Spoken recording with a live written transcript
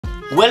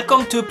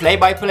Welcome to Play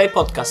by Play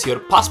Podcast, your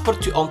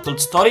passport to untold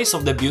stories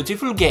of the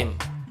beautiful game.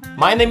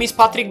 My name is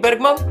Patrick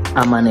Bergmann.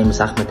 And my name is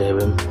Ahmed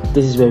Ibrahim.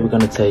 This is where we're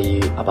going to tell you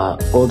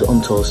about all the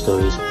untold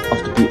stories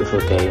of the beautiful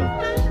game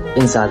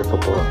inside the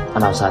football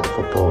and outside the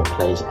football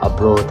plays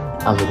abroad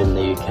and within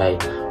the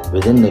UK,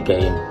 within the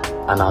game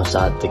and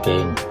outside the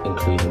game,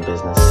 including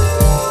business.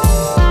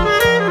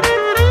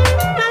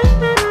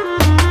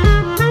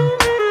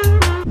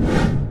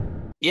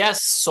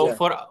 Yes, so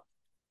for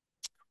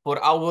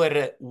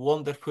our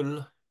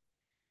wonderful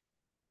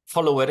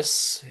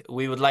followers,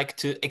 we would like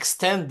to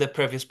extend the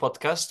previous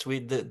podcast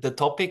with the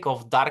topic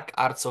of dark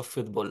arts of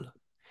football.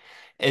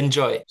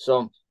 Enjoy.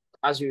 So,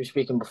 as we were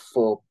speaking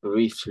before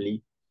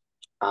briefly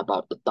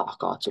about the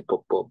dark arts of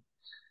football,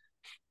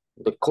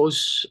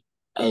 because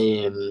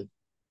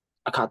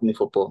academy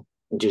football,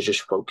 you're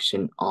just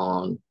focusing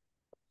on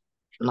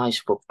nice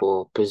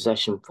football,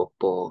 possession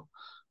football,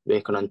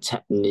 working on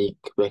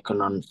technique,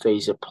 working on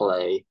phase of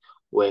play,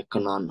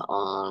 working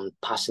on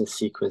passing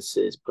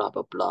sequences, blah,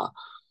 blah, blah.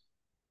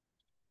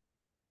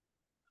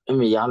 In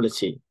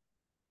reality,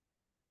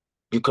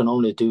 you can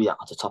only do that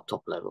at the top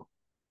level,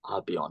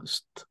 I'll be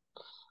honest.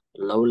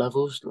 Low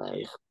levels,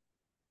 like,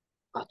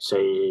 I'd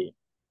say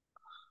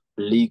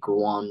League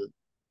One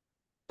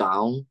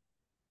down,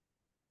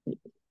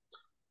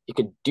 you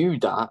could do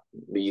that,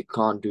 but you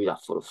can't do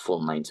that for the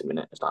full 90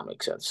 minutes, if that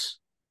makes sense.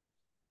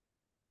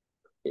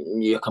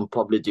 You can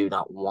probably do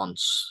that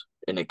once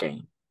in a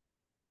game,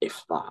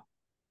 if that,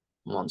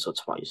 once or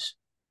twice.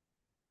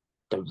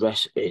 The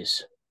rest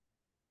is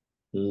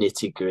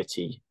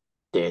nitty-gritty,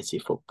 dirty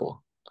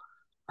football.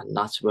 And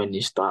that's when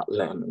you start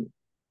learning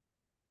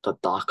the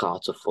dark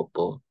arts of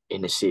football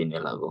in a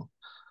senior level.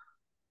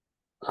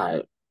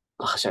 Like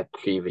I said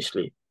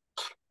previously,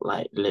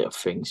 like little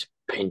things,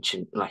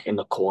 pinching, like in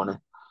the corner,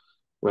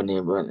 when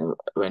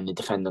the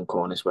defending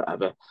corners,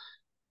 whatever,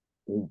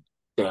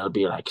 they'll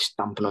be like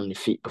stamping on your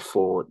feet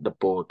before the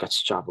ball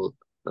gets travelled,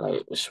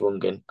 like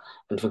swung in,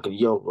 and thinking,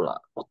 yo, like,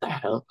 what the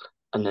hell?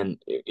 And then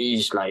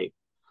he's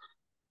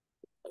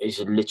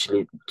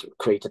literally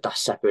created that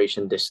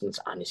separation distance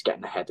and he's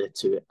getting a header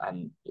to it,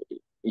 and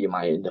you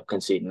might end up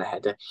conceding a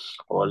header.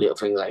 Or a little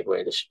thing like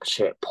where the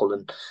shirt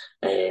pulling,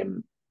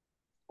 but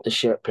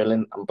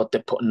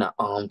they're putting their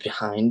arm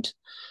behind,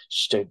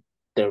 so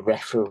the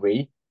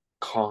referee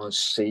can't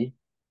see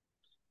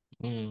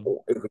if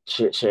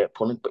it's shirt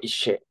pulling, but he's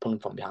shirt pulling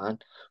from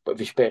behind.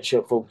 But if you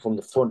shirt pulling from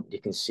the front, you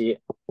can see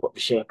it. But if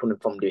you shirt pulling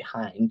from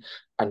behind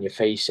and you're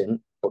facing,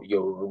 but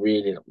you're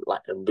really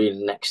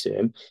next to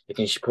him, you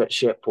can put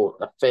shirt pull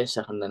the first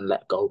second, then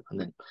let go, and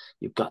then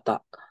you've got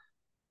that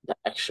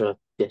extra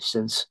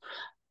distance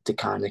to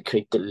kind of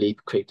create the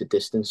leap, create the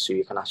distance, so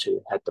you can actually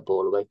head the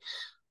ball away.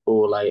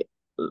 Or like,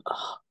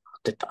 I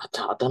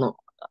don't know,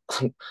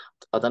 I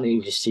don't know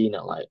if you've seen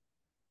it. Like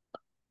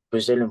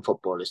Brazilian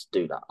footballers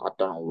do that. I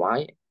don't know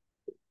why.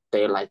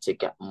 They like to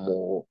get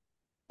more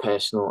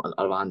personal and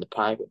around the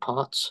private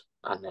parts,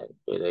 and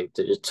they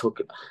just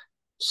took it,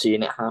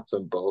 seeing it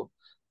happen, but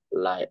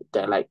like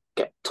they like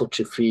get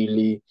touchy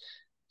feely,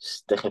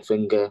 stick a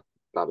finger,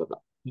 blah blah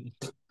blah.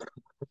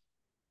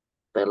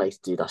 They like to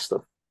do that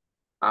stuff.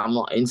 I'm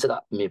not into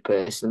that, me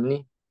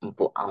personally,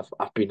 but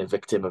I've been a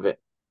victim of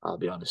it. I'll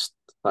be honest,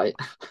 right?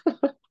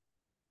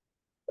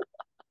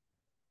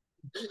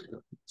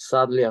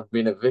 Sadly, I've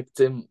been a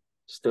victim,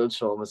 still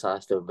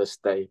traumatized till this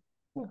day.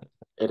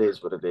 It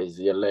is what it is.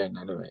 You learn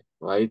anyway,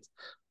 right?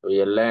 But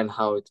you learn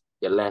how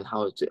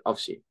to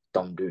obviously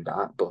don't do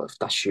that. But if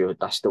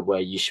that's the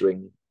way you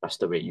swing, that's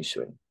the way you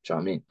swing. Do you know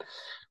what I mean?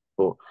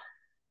 But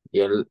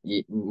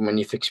when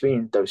you've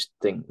experienced those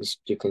things,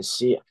 you can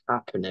see it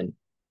happening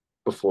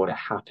before it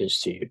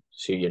happens to you,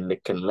 so you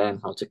can learn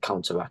how to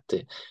counteract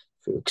it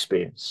through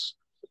experience.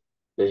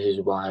 This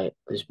is one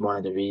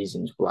of the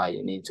reasons why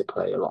you need to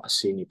play a lot of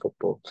senior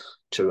football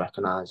to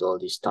recognise all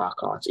these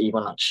dark arts,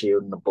 even like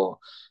shielding the ball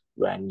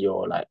when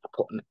you're like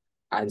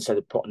instead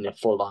of putting your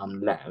full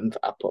arm length,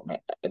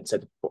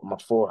 instead of putting my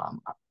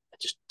forearm, I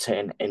just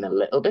turn it in a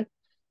little bit.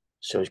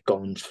 So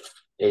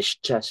his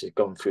chest is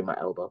going through my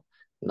elbow.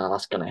 Now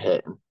that's gonna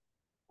hurt him.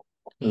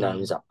 And then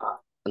he's like,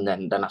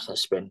 then I can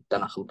spin,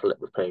 then I can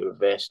play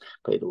reverse,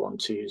 play the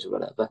 1-2s or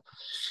whatever.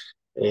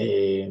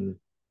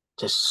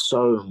 There's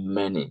so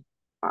many.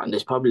 And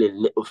there's probably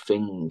little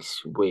things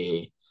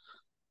where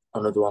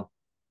another one.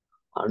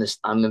 I'm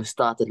gonna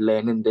started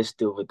learning this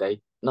the other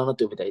day. No, not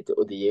the other day, the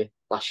other year,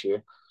 last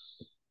year.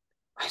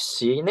 I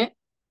seen it.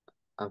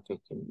 I'm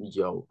thinking,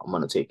 yo, I'm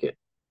gonna take it.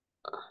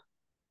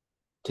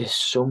 There's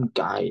some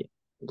guy.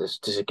 There's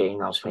a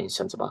game I was playing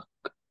centre back,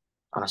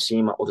 and I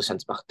seen my other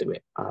centre back do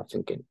it, and I'm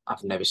thinking,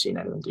 I've never seen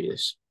anyone do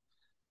this.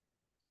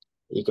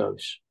 He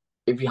goes,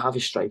 if you have a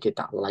striker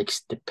that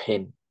likes to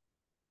pin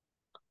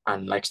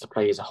and likes to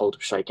play as a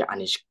hold-up striker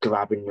and is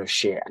grabbing your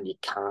shit and you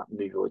can't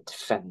move or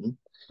defend,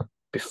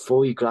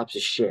 before he grabs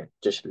his shit,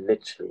 just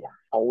literally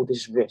hold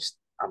his wrist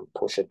and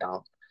push it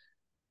down.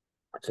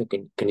 I'm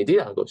thinking, can you do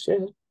that? I goes, yeah.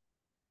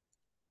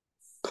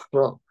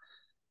 Bro,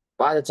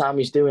 by the time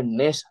he's doing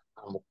this,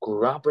 I'm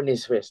grabbing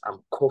his wrist,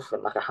 I'm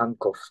cuffing like a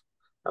handcuff.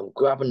 I'm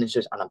grabbing his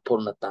wrist and I'm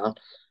pulling it down.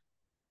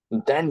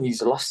 And then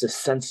he's lost his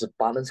sense of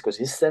balance because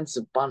his sense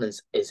of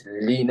balance is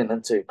leaning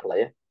into a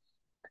player.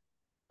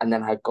 And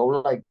then I go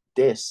like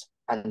this,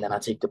 and then I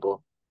take the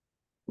ball.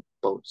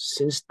 But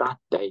since that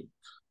day,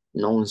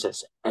 no one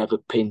has ever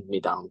pinned me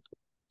down.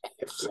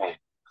 Ever,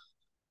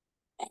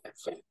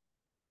 ever.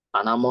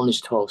 And I'm only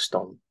 12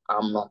 stone.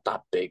 I'm not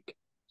that big.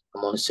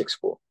 I'm only 6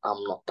 foot.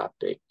 I'm not that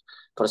big.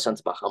 For a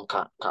centre back,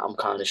 I'm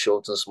kind of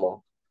short and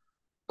small.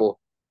 But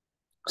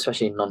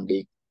especially in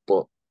non-league.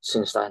 But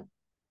since then,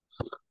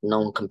 no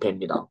one can pin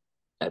me down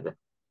ever.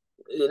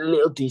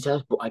 Little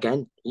details, but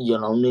again,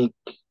 you'll only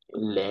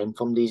learn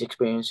from these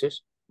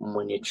experiences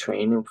when you're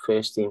training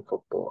first team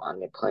football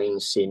and you're playing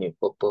senior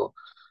football.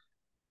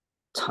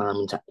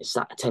 It's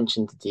that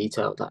attention to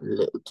detail, that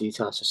little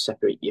details to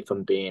separate you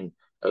from being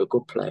a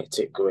good player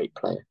to a great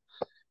player.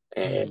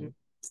 Mm.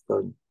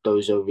 So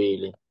those are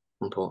really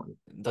important.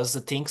 That's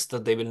the things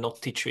that they will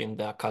not teach you in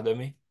the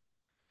academy.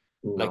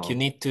 Like you No.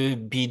 need to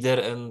be there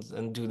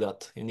and do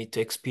that. You need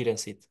to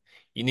experience it.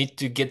 You need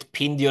to get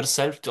pinned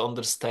yourself to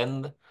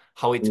understand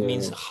how it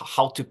means Yeah.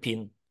 how to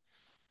pin.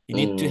 You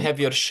need to Mm, have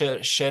your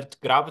shirt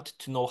grabbed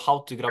to know how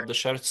to grab the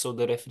shirt so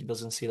the referee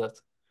doesn't see that.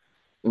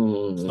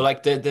 So mm,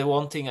 like the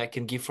one thing I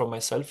can give from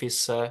myself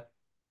is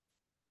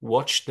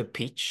watch the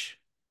pitch.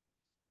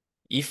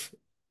 If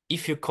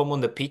if you come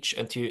on the pitch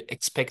and you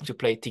expect to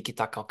play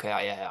tiki-taka, okay,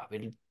 yeah, I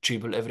will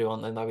dribble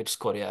everyone and I will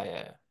score,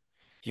 yeah.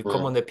 You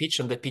come mm, on the pitch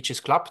and the pitch is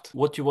clapped,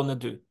 what you want to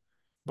do?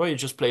 Bro, you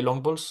just play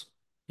long balls.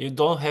 You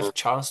don't mm, have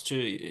chance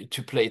to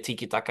play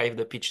tiki-taka if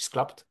the pitch is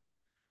clapped.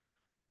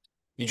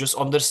 You just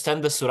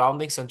understand the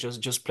surroundings and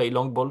just play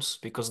long balls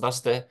because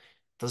that's the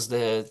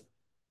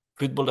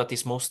football that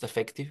is most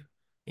effective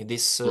in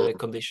this mm.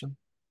 condition.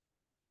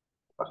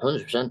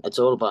 100%. It's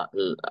all about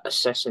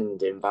assessing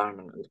the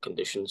environment and the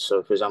conditions.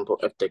 So, for example,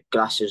 if the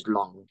grass is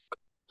long,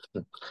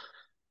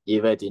 you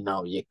already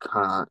know you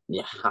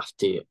have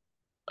to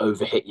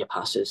overhit your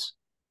passes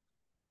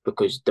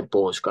because the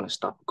ball's going to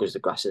stop because the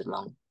grass is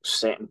long.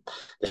 Certain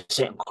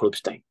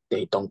clubs,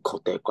 they don't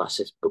cut their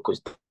grasses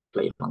because they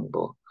play long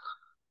ball.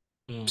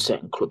 Mm,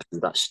 Certain clubs do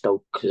that.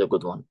 Stoke is a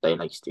good one. They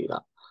like to do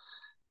that.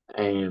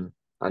 And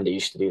they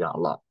used to do that a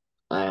lot.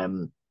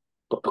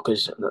 But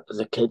because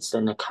the kids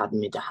in the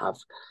academy, they have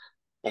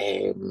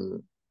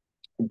um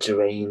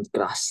drained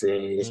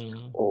grasses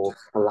mm, or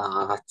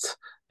flat,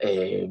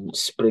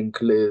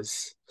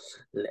 sprinklers,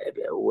 a little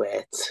bit of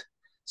wet,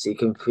 so you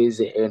can freeze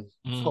it in.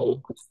 Oh,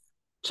 mm,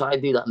 try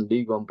to do that in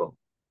League One, bro.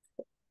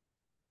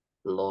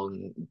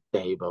 Long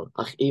day, bro.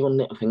 Like even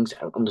little things,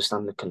 I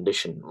understand the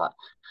condition. Like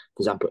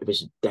for example, if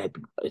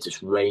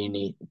it's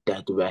rainy,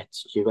 dead wet,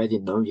 you already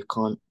know you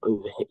can't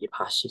overhit your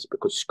passes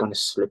because it's gonna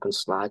slip and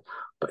slide.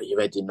 But you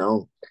already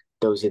know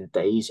those are the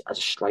days as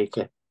a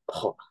striker.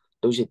 Oh,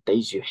 those are the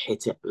days you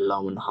hit it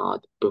low and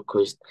hard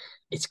because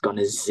it's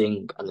gonna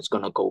zing and it's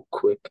gonna go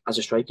quick. As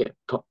a striker,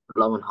 put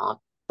low and hard.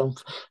 Don't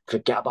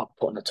forget about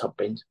putting the top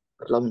in.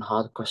 Low and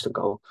hard across the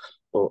goal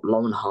or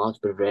low and hard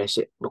reverse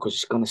it because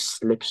it's gonna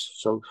slip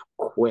so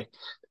quick.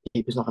 The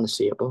keeper's not gonna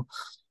see it, bro.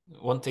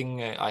 One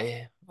thing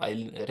I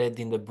read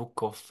in the book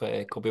of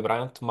Kobe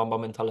Bryant, Mamba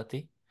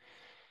Mentality,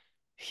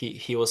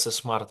 he was a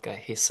smart guy.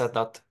 He said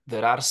that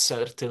there are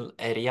certain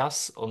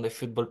areas on the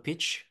football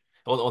pitch,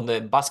 on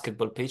the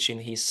basketball pitch in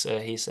his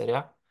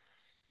area.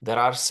 There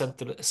are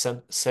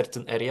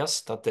certain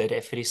areas that the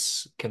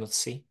referees cannot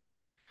see.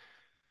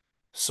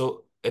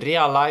 So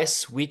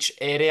realize which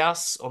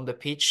areas on the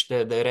pitch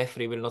the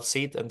referee will not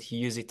see it, and he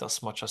use it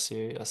as much as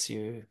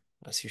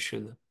you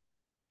should.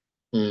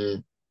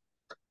 Mm,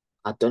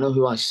 I don't know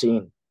who I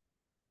seen.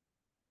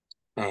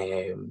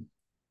 Um,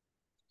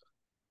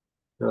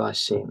 who I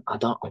seen. I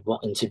don't know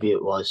what interview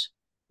it was,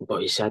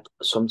 but he said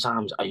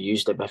sometimes I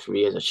use the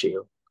referee as a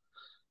shield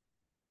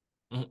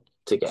Mm,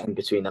 to get in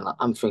between. And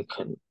I'm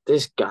thinking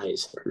this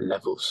guy's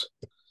levels.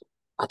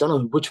 I don't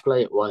know which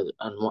play it was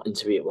and what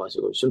interview it was.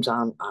 It goes,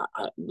 sometimes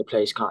the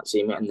players can't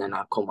see me, and then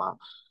I come out.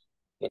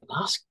 Yeah,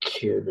 that's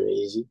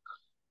crazy.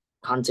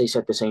 Kante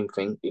said the same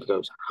thing. He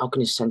goes, "How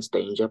can he sense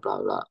danger?"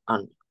 Blah blah.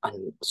 And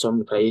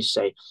some players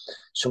say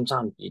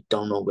sometimes you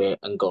don't know where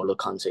N'Golo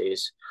Kante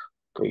is,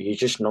 but you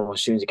just know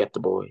as soon as you get the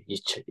ball,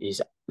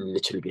 he's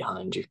literally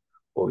behind you,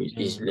 or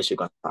he's mm, literally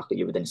going to tackle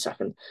you within a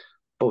second.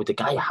 But the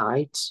guy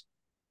hides,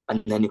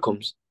 and then he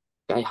comes.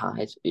 The guy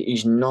hides.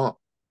 He's not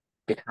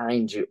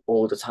behind you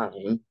all the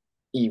time,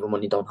 even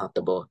when you don't have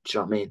the ball. Do you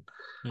know what I mean?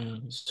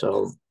 mm,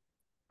 So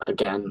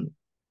again,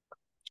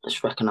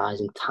 it's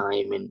recognizing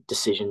timing,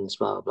 decisions,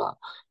 blah, blah.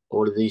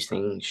 All of these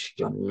things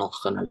you're not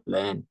going to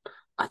learn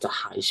at a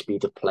high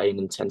speed of play and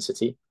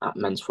intensity at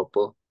men's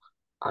football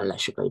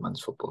unless you play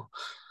men's football.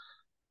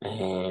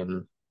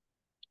 Um,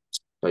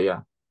 but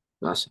yeah,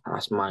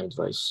 that's my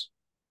advice.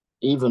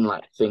 Even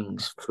like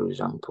things, for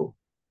example,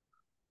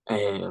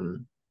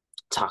 um,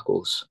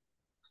 tackles.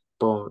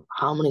 But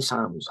how many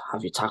times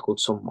have you tackled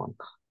someone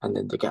and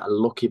then they get a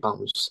lucky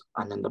bounce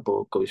and then the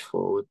ball goes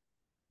forward?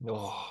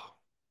 oh,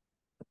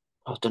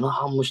 I don't know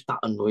how much that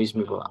annoys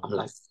me, but I'm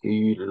mm, like,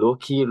 you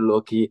lucky,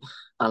 lucky.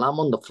 And I'm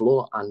on the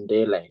floor and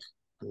they're like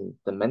and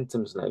the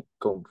momentum's like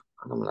going,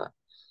 and I'm like,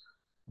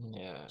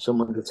 Yeah.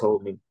 someone who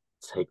told me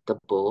take the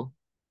ball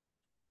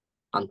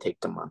and take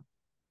the man,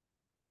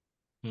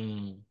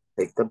 Mm.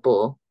 take the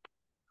ball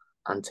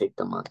and take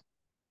the man.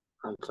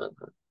 And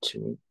to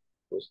me,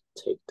 was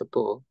take the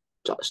ball,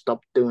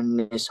 stop doing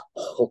this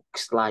hook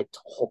slide,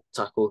 hook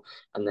tackle,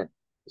 and then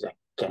he's like,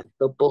 get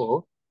the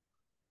ball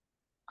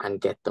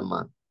and get the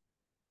man.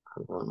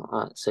 I'm going,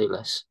 all right, say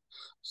less.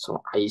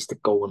 So I used to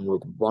go in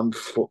with one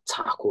foot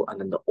tackle and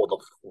then the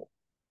other foot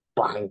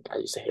bang. I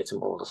used to hit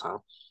him all the time.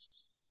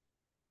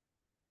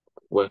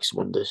 Works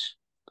wonders.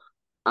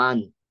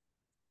 And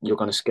you're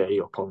gonna scare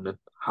your opponent.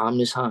 How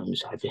many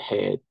times have you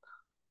heard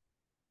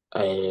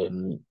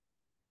um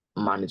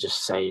managers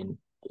saying,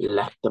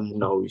 let them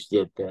know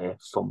you're there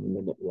from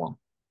minute one.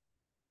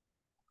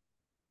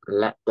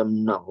 Let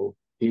them know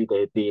who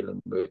they're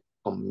dealing with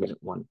from minute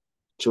one.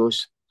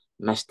 Just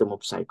mess them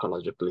up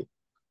psychologically.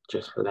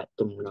 Just let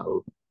them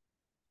know.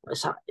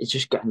 It's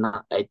just getting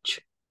that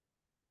edge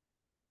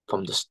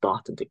from the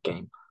start of the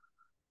game.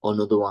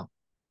 Another one,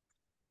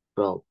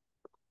 bro.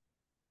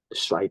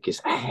 Strikers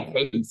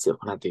hate it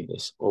when I do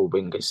this, or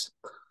wingers.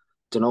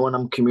 Do you know when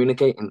I'm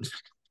communicating,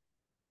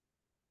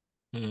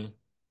 Mm.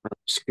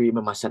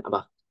 screaming my centre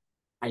back?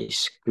 I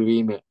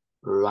scream it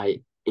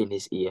right in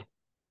his ear.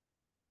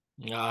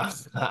 Yeah.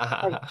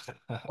 Hey,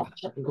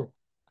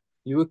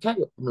 you okay?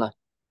 I'm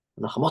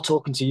not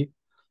talking to you.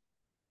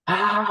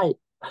 Hi.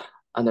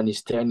 And then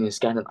he's turning his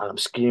scanning and I'm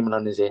screaming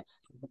on his ear.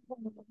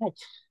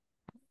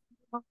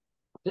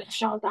 Left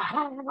shoulder,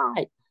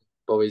 hi.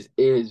 But his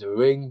ears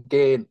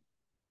ringing,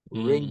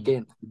 Mm.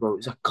 ringing. Bro,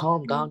 he's like,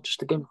 calm down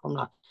just again. I'm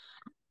like,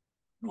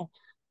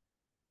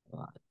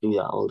 I do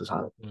that all the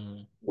time.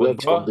 Mm. Well,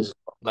 Works bro, wonders.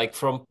 like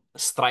from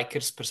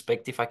striker's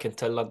perspective, I can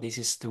tell that this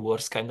is the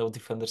worst kind of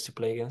defenders to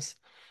play against.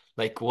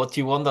 Like what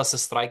you want as a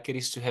striker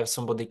is to have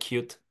somebody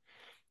cute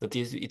that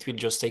is, it will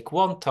just take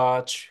one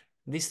touch,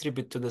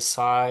 distribute to the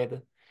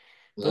side.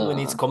 Then when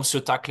it Yeah. comes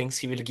to tacklings,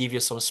 he will give you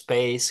some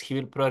space. He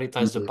will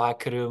prioritize the Mm-hmm.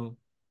 back room.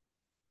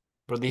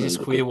 Bro, this is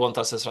Really who good. you want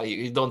as a striker.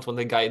 You don't want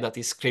a guy that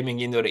is screaming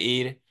in your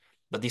ear,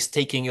 that is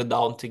taking you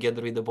down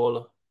together with the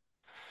ball.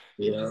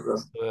 Yeah, bro.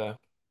 So,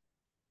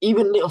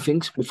 Even little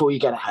things before you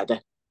get a header.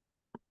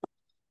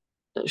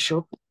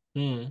 Sure.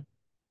 hmm.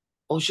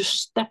 Or just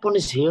step on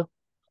his heel.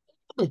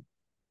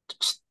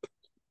 Just-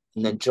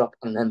 And then drop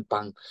and then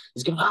bang.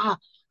 He's gonna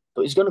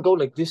but he's gonna go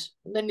like this.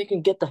 And then you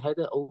can get the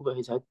header over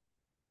his head.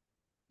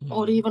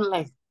 Or Hmm. even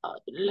like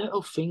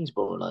little things,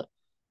 bro. Like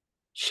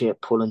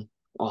shit pulling.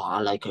 Oh, I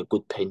like a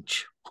good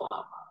pinch.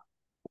 Oh,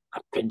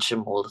 I pinch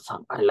him all the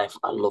time. I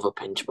love a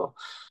pinch, bro.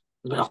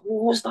 But like,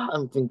 what was that?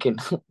 I'm thinking,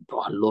 bro,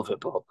 I love it,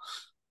 bro.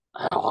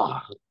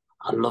 Oh,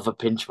 I love a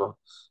pinch, bro.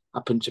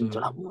 I pinch him.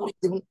 They're like, Hmm. what are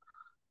you doing?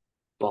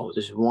 Bro,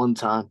 there's one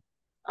time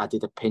I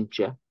did a pinch,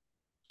 yeah.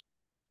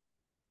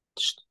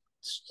 Just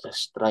a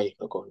strike,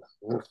 I go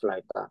woof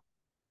like that.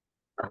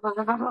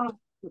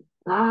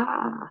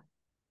 Ah,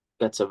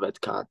 gets a red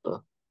card,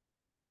 bro.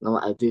 Know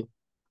what I do?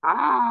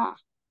 Ah,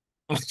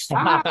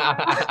 ah,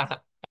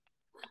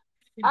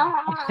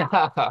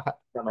 ah.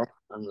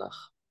 I'm like,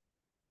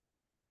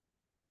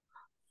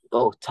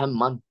 oh, 10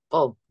 man.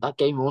 Oh, that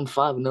game won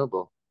 5-0,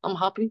 bro. I'm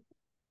happy.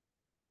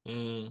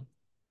 Hmm.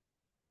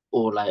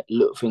 Or like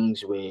little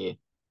things where,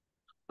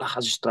 like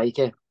as a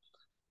striker,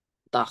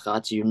 that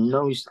guy, you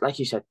know he's, like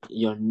you said,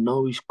 you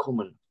know he's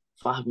coming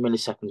 5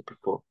 milliseconds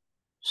before.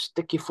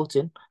 Stick your foot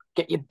in,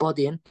 get your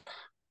body in,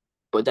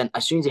 but then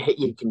as soon as you hit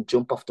you can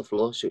jump off the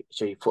floor so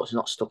your foot's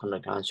not stuck on the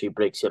ground, so he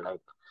breaks your leg.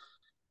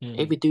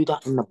 If Hmm. you do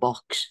that in the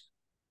box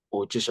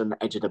or just on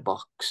the edge of the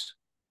box,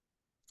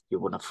 you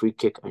want a free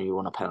kick and you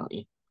want a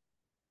penalty.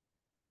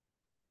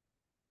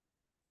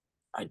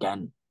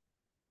 Again,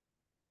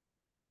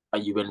 are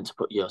you willing to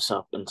put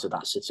yourself into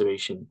that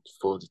situation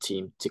for the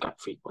team to get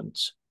 3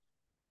 points?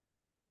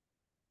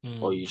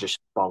 Or Hmm. you just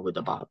bothered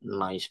about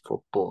nice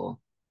football,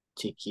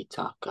 tiki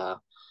taka,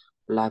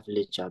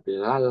 lively job,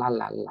 la la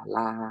la la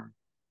la,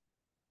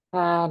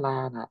 la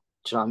la la. Do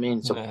you know what I mean?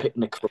 It's a Yeah.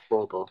 picnic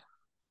football, bro.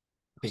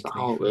 That's not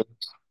Picnic. how it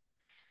is.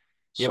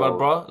 Yeah, but So,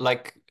 bro,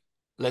 like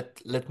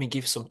let me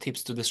give some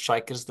tips to the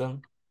strikers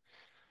then.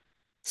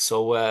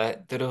 So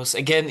there was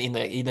again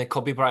in a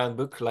Kobe Bryant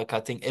book, like I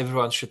think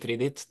everyone should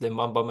read it, The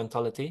Mamba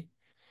Mentality.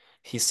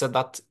 He said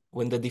that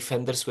when the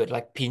defenders were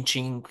like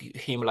pinching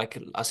him, like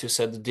as you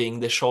said, doing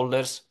the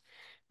shoulders,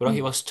 bro, he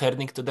mm, was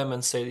turning to them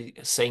and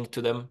saying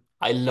to them,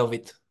 "I love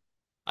it,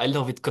 I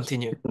love it.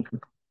 Continue,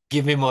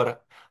 give me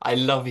more. I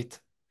love it."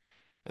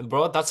 And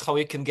bro, that's how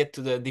you can get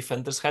to the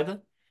defender's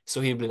head.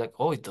 So he'll be like,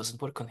 "Oh, it doesn't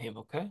work on him,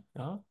 okay?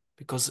 Yeah."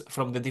 Because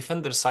from the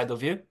defender's side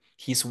of you,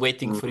 he's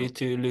waiting for you mm,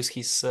 to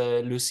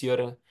lose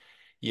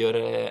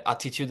your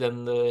attitude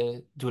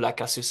and do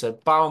like as you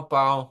said, pound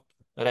pound,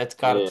 red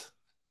card, yeah,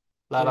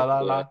 la la la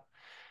yeah, la.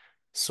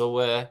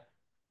 So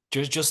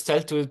just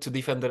tell to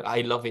defender,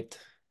 I love it.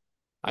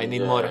 I need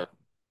yeah. more.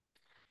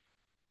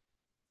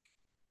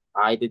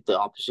 I did the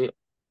opposite.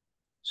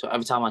 So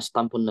every time I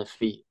stamp on their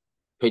feet,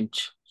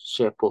 pinch,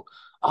 shape up.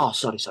 Oh,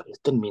 sorry, sorry. I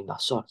didn't mean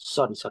that. Sorry,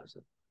 sorry, sorry,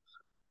 sorry.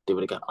 Do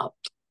it again. Oh,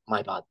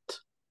 my bad.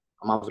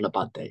 I'm having a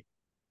bad day.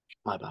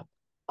 My bad.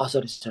 Oh,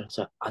 sorry, sorry,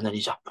 sorry. And then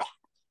he's like,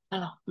 no,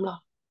 no, I'm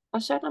not. I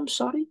said I'm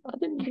sorry. I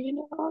didn't mean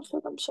it. I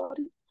said I'm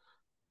sorry.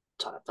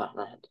 Sorry,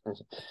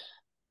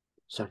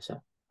 sorry,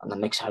 sorry. And the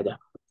next side,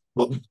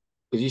 because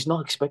he's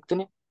not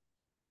expecting it.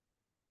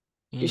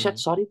 You said Mm.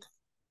 sorry,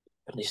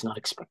 and he's not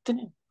expecting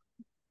it.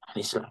 And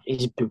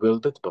he's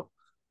bewildered, but,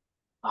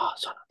 oh,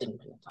 sorry, I didn't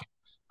mean it.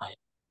 Right.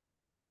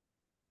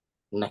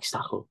 Next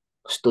tackle,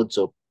 studs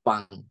up,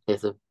 bang,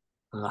 hit him.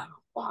 I'm like,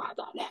 wow,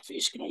 that left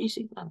is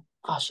crazy, man.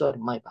 Oh, sorry,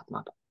 my bad,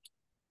 my bad,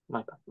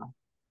 my bad, man.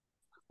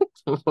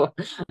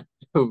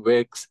 It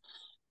works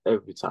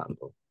every time,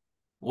 bro.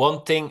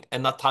 One thing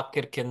an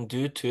attacker can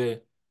do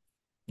to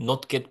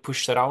not get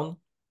pushed around,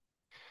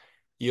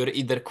 you're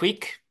either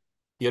quick,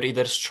 you're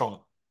either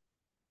strong.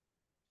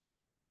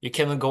 You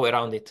cannot go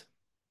around it.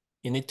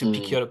 You need to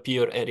pick Mm,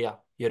 your area.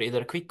 You're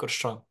either quick or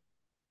strong.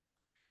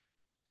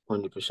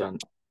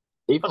 100%.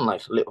 Even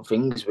like little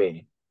things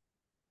where,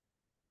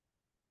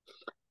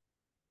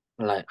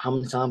 like, how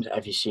many times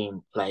have you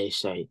seen players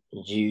say,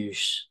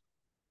 use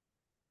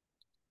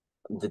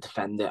the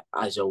defender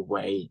as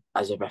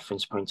as a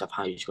reference point of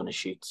how he's going to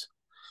shoot?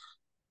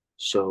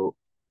 So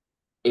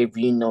if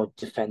you know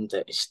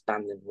defender is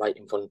standing right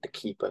in front of the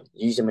keeper,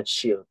 use him as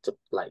shield to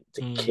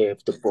Mm.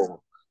 curve the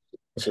ball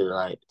to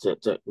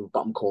the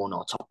bottom corner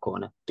or top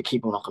corner. The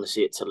keeper not going to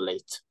see it till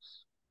late.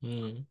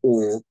 Mm.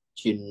 Or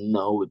you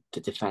know the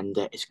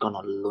defender is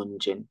gonna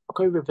lunge in.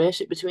 Okay,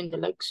 reverse it between the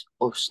legs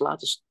or slide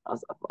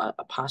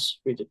a pass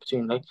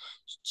between legs,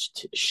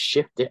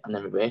 shift it and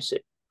then reverse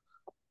it.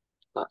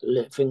 Like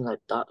little thing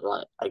like that.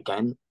 Like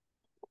again,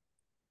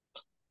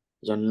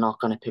 you're not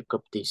gonna pick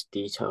up these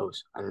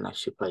details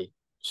unless you play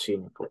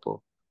senior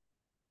football.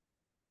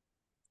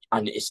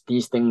 And it's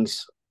these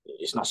things.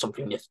 It's not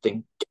something you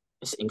think.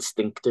 It's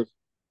instinctive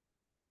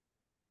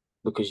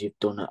because you've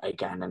done it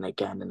again and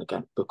again and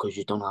again because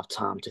you don't have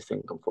time to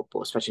think in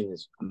football, especially in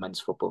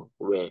men's football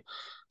where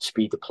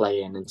speed of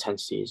play and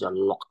intensity is a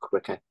lot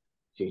quicker.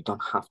 So you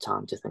don't have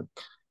time to think.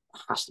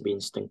 It has to be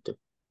instinctive.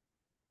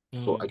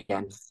 But Mm.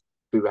 again,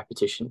 through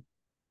repetition,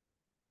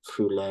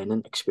 through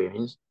learning,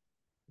 experience,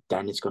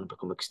 then it's going to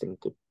become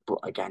instinctive. But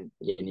again,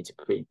 you need to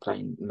be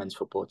playing men's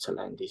football to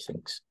learn these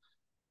things.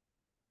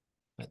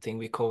 I think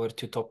we covered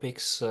two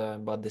topics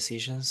about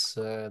decisions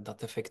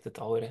that affected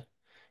our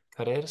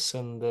careers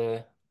and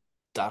the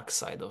dark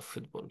side of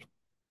football.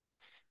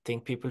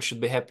 Think people should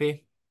be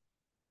happy,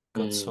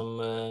 got Mm, some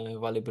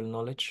valuable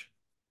knowledge.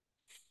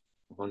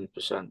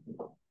 100%.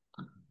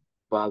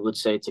 But I would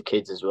say to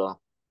kids as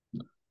well,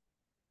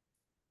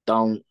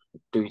 don't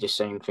do the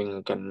same thing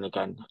again and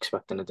again,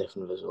 expecting a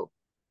different result.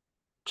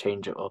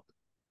 Change it up.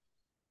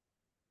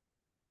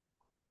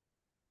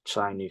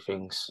 Try new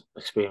things,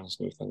 experience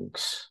new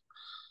things.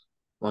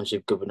 Once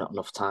you've given it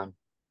enough time,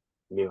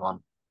 move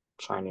on,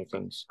 try new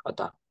things,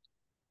 adapt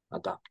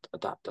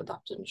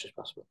as much as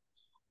possible.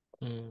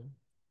 Mm.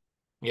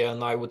 Yeah,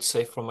 and I would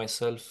say for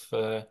myself,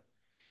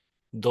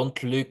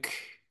 don't look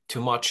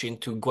too much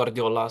into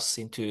Guardiola's,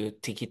 into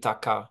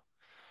tiki-taka,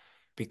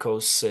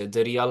 because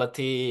the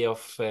reality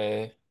of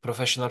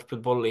professional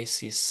football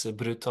is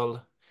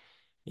brutal.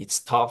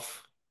 It's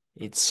tough.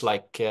 It's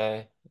like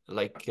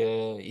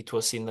it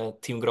was in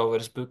Tim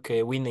Grover's book,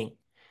 Winning,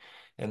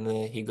 and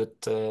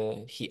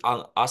he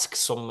asked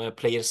some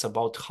players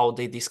about how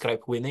they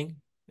describe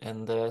winning,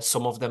 and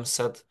some of them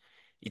said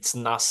it's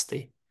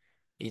nasty,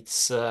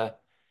 it's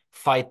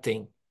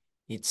fighting,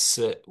 it's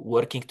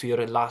working to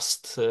your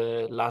last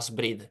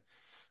breath.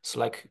 So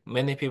like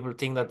many people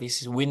think that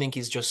this is winning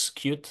is just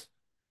cute.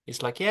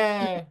 It's like,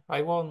 yeah,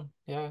 I won.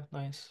 Yeah,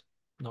 nice.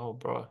 No,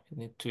 bro, you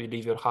need to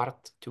leave your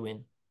heart to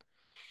win.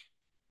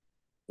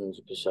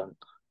 100%.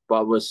 What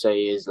I would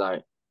say is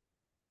like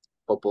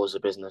football's a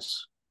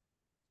business.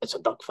 It's a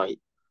dogfight.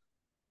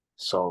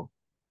 So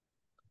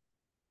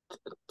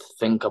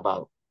think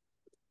about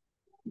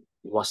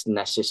what's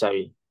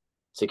necessary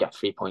to get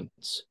 3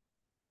 points.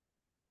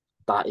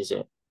 That is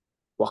it.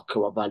 What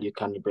value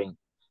can you bring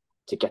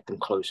to get them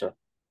closer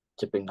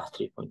to bring that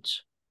 3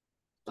 points?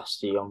 That's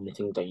the only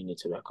thing that you need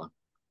to work on.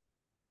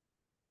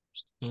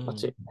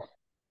 That's Mm. it.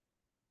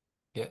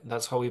 Yeah,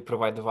 that's how we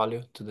provide the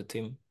value to the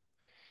team.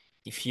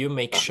 If you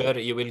make sure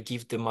you will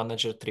give the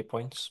manager 3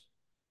 points,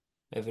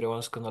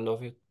 everyone's gonna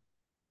love you.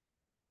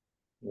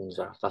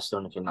 That's the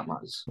only thing that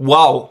matters.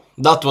 Wow,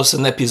 that was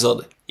an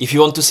episode. If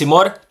you want to see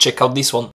more, check out this one.